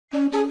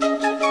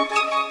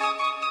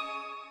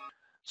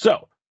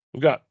So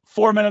we've got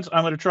 4 minutes.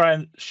 I'm going to try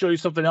and show you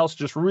something else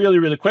just really,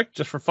 really quick,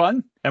 just for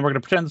fun. And we're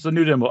going to pretend it's a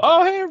new demo.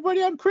 Oh, hey,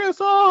 everybody, I'm Chris.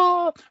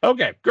 Oh,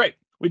 okay, great.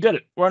 We did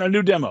it. We're on a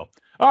new demo.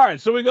 All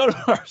right, so we go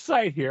to our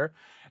site here.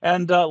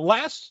 And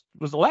was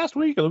the last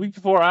week or the week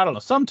before? I don't know.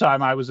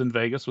 Sometime I was in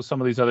Vegas with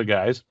some of these other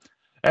guys.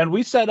 And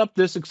we set up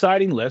this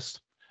exciting list.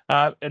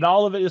 And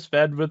all of it is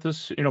fed with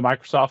this,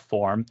 Microsoft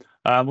form.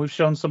 We've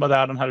shown some of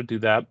that on how to do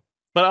that.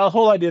 But the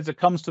whole idea is it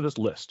comes to this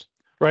list,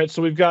 right?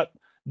 So we've got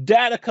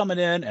data coming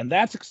in, and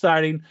that's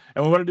exciting.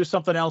 And we want to do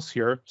something else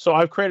here. So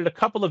I've created a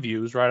couple of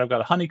views, right? I've got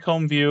a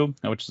Honeycomb view,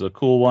 which is a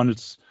cool one.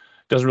 It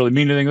doesn't really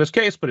mean anything in this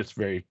case, but it's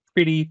very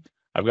pretty.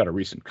 I've got a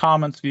recent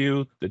comments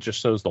view that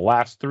just shows the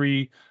last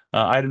 3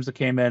 items that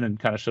came in and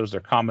kind of shows their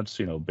comments,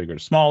 bigger to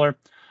smaller.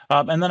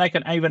 And then I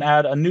can even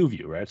add a new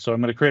view, right? So I'm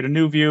going to create a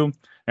new view,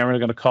 and we're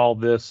going to call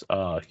this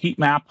heat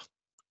map.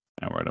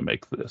 And we're going to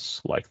make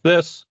this like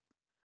this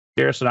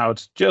here. So now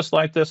it's just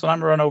like this. And I'm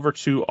going to run over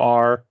to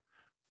our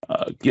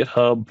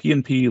GitHub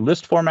PnP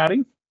list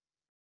formatting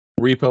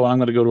repo. I'm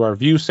going to go to our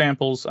view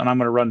samples, and I'm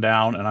going to run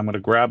down, and I'm going to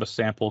grab a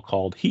sample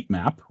called heat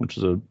map, which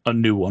is a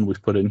new one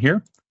we've put in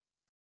here.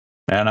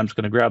 And I'm just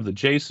going to grab the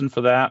JSON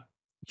for that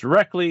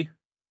directly,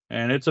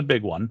 and it's a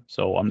big one.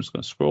 So I'm just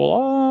going to scroll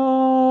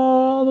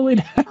all the way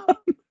down.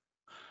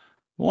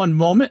 One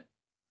moment.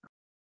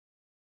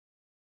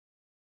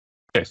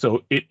 Okay,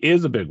 so it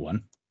is a big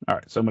one. All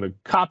right, so I'm going to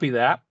copy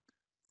that,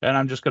 and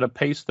I'm just going to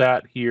paste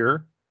that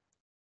here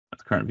at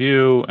the current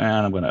view,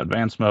 and I'm going to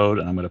advanced mode,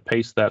 and I'm going to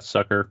paste that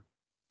sucker,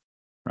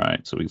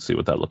 right? So we can see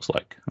what that looks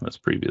like. Let's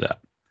preview that.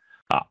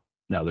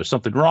 Now there's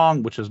something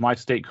wrong, which is my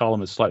state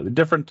column is slightly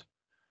different.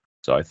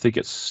 So I think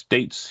it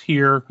states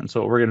here. And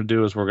so what we're going to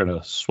do is we're going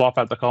to swap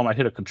out the column. I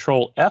hit a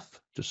Control F,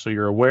 just so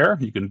you're aware.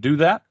 You can do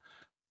that.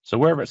 So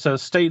wherever it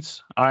says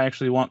states, I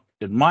actually want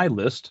in my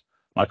list,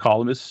 my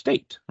column is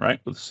state, right,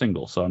 with a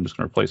single. So I'm just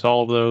going to replace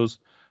all of those.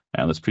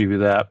 And let's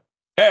preview that.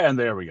 And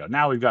there we go.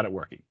 Now we've got it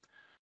working.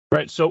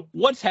 Right. So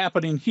what's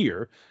happening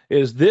here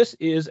is this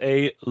is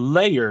a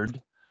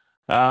layered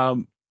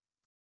SVG,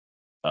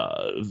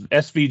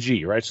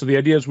 right? So the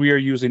idea is we are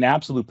using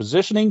absolute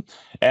positioning,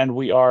 and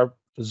we are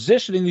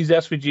positioning these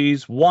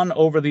SVGs one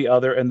over the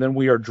other, and then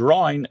we are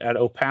drawing at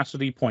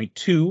opacity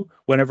 0.2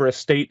 whenever a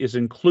state is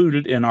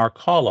included in our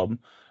column,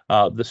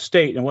 the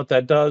state. And what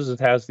that does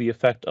is it has the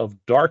effect of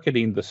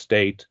darkening the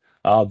state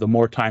the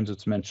more times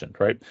it's mentioned,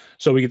 right?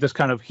 So we get this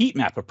kind of heat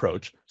map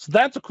approach. So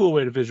that's a cool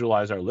way to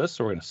visualize our list.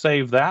 So we're going to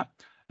save that,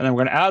 and then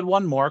we're going to add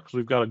one more because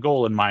we've got a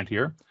goal in mind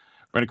here.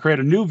 We're going to create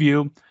a new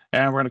view,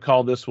 and we're going to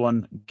call this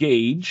one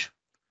gauge,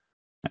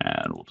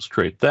 and we'll just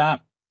create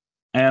that.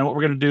 And what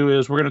we're going to do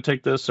is we're going to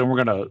take this, and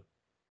we're going to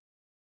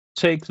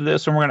take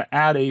this, and we're going to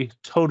add a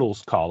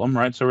totals column,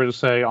 right? So we're going to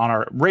say on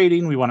our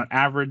rating, we want an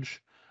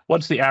average.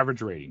 What's the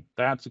average rating?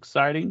 That's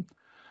exciting.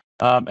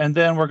 And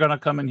then we're going to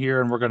come in here,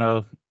 and we're going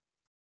to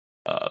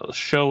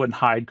show and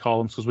hide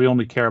columns because we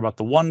only care about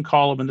the one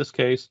column in this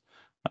case.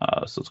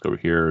 So let's go over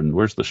here, and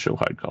where's the show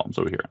hide columns?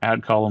 Over here.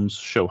 Add columns,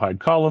 show hide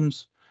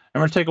columns. And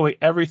we're going to take away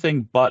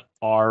everything but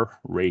our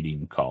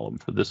rating column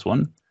for this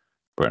one.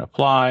 We're going to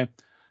apply.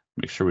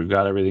 Make sure we've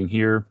got everything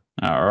here.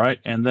 All right,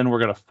 and then we're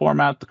going to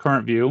format the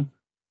current view.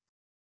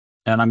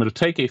 And I'm going to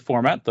take a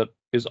format that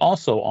is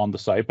also on the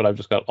site, but I've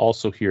just got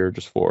also here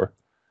just for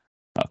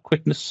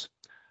quickness.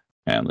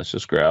 And let's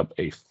just grab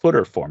a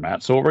footer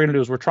format. So what we're going to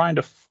do is we're trying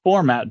to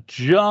format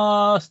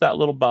just that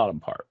little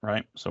bottom part,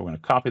 right? So we're going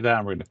to copy that,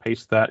 and we're going to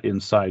paste that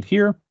inside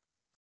here.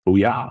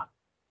 Booyah.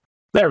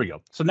 There we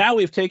go. So now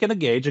we've taken a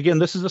gauge. Again,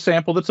 this is a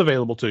sample that's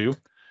available to you.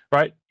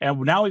 Right, and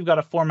now we've got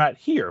a format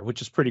here,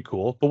 which is pretty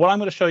cool. But what I'm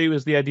going to show you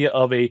is the idea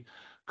of a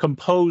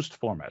composed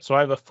format. So I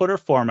have a footer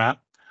format,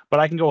 but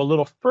I can go a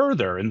little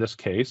further in this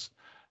case.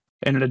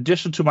 And in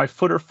addition to my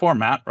footer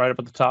format, right up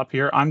at the top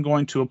here, I'm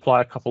going to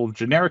apply a couple of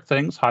generic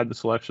things, hide the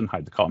selection,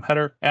 hide the column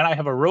header. And I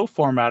have a row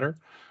formatter,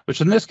 which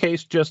in this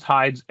case just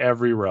hides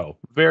every row.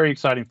 Very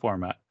exciting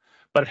format.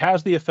 But it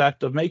has the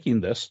effect of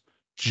making this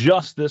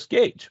just this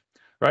gauge.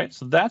 Right,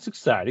 so that's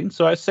exciting.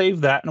 So I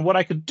saved that, and what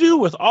I could do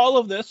with all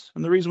of this,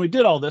 and the reason we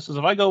did all this is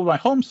if I go to my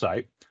home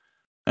site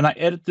and I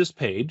edit this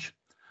page,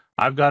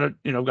 I've got it,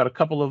 got a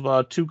couple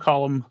of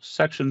 2-column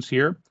sections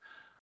here.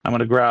 I'm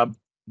going to grab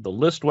the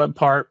list web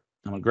part.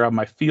 I'm going to grab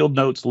my field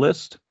notes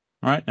list.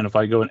 All right, and if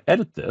I go and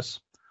edit this,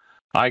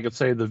 I could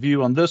say the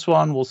view on this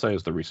one we'll say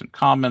is the recent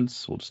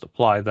comments. We'll just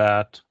apply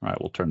that. All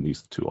right, we'll turn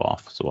these 2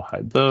 off, so we'll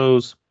hide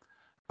those.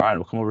 All right,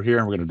 we'll come over here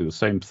and we're going to do the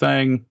same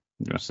thing.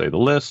 I'm going to say the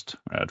list,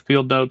 add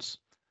field notes.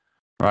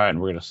 All right,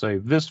 and we're going to say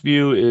this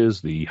view is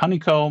the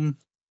honeycomb,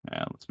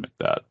 and let's make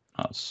that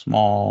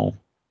small.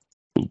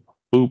 Boop,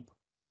 boop.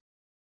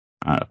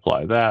 All right,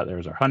 apply that.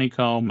 There's our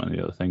honeycomb, and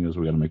the other thing is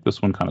we're going to make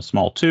this one kind of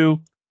small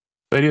too.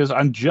 The idea is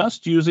I'm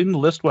just using the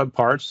list web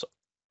parts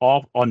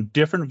all on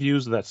different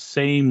views of that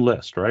same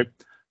list, right?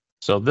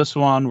 So this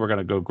one, we're going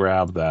to go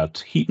grab that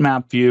heat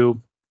map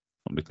view.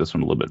 I'll make this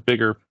one a little bit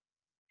bigger.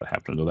 I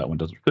happen to know that one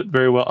doesn't fit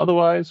very well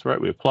otherwise, right?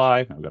 We apply,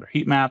 and we've got our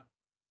heat map.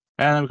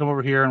 And then we come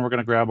over here, and we're going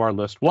to grab our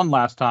list one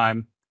last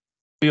time,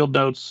 field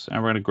notes,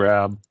 and we're going to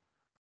grab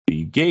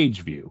the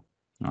gauge view.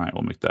 All right,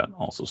 we'll make that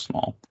also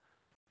small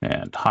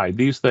and hide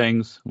these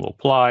things. We'll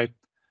apply.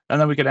 And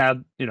then we can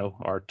add,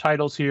 our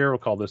titles here. We'll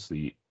call this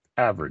the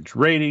average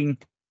rating.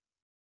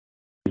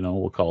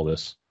 We'll call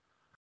this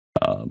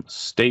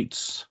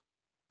states,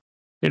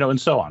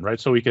 and so on, right?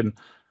 So we can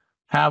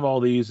have all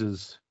these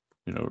as,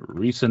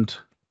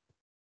 recent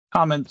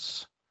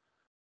comments.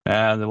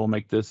 And then we'll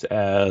make this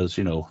as,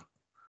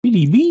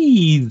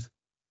 PDBs.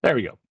 There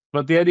we go.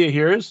 But the idea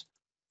here is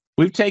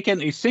we've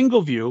taken a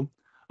single view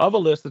of a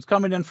list that's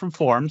coming in from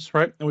forms,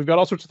 right? And we've got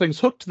all sorts of things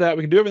hooked to that.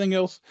 We can do everything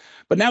else.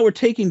 But now we're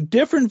taking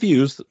different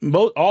views,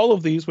 all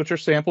of these, which are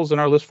samples in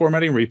our list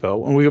formatting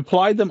repo, and we've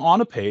applied them on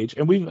a page,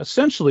 and we've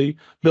essentially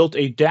built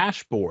a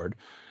dashboard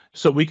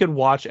so we could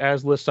watch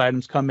as list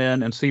items come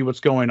in and see what's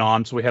going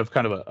on. So we have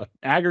kind of an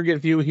aggregate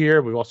view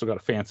here. We've also got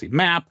a fancy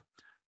map,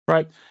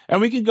 right?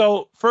 And we could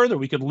go further.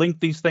 We could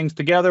link these things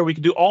together. We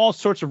could do all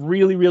sorts of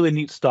really, really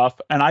neat stuff.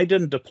 And I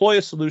didn't deploy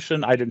a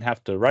solution. I didn't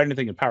have to write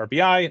anything in Power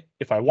BI.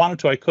 If I wanted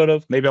to, I could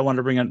have. Maybe I wanted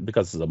to bring in,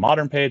 because this is a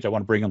modern page, I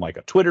want to bring in like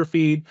a Twitter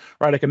feed,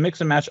 right? I can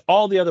mix and match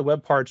all the other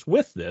web parts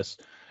with this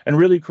and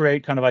really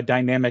create kind of a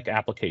dynamic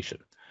application.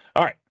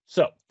 All right,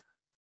 so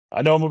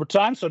I know I'm over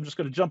time, so I'm just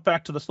going to jump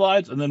back to the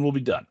slides and then we'll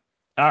be done.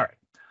 All right.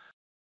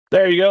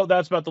 There you go.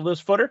 That's about the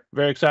list footer.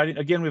 Very exciting.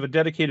 Again, we have a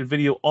dedicated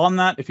video on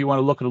that. If you want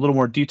to look at a little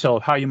more detail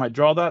of how you might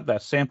draw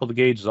that sample to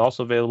gauge is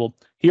also available.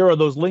 Here are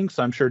those links.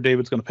 I'm sure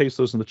David's going to paste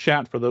those in the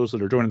chat for those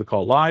that are joining the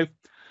call live.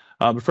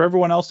 But for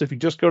everyone else, if you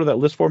just go to that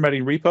list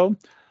formatting repo,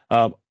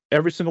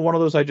 every single one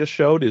of those I just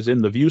showed is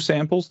in the view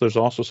samples. There's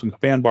also some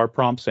command bar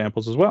prompt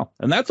samples as well.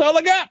 And that's all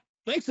I got.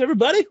 Thanks,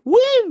 everybody.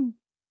 Woo!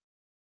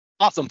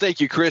 Awesome. Thank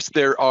you, Chris.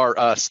 There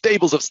are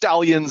stables of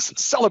stallions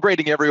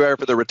celebrating everywhere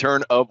for the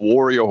return of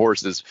warrior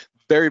horses.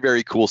 Very,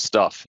 very cool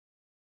stuff.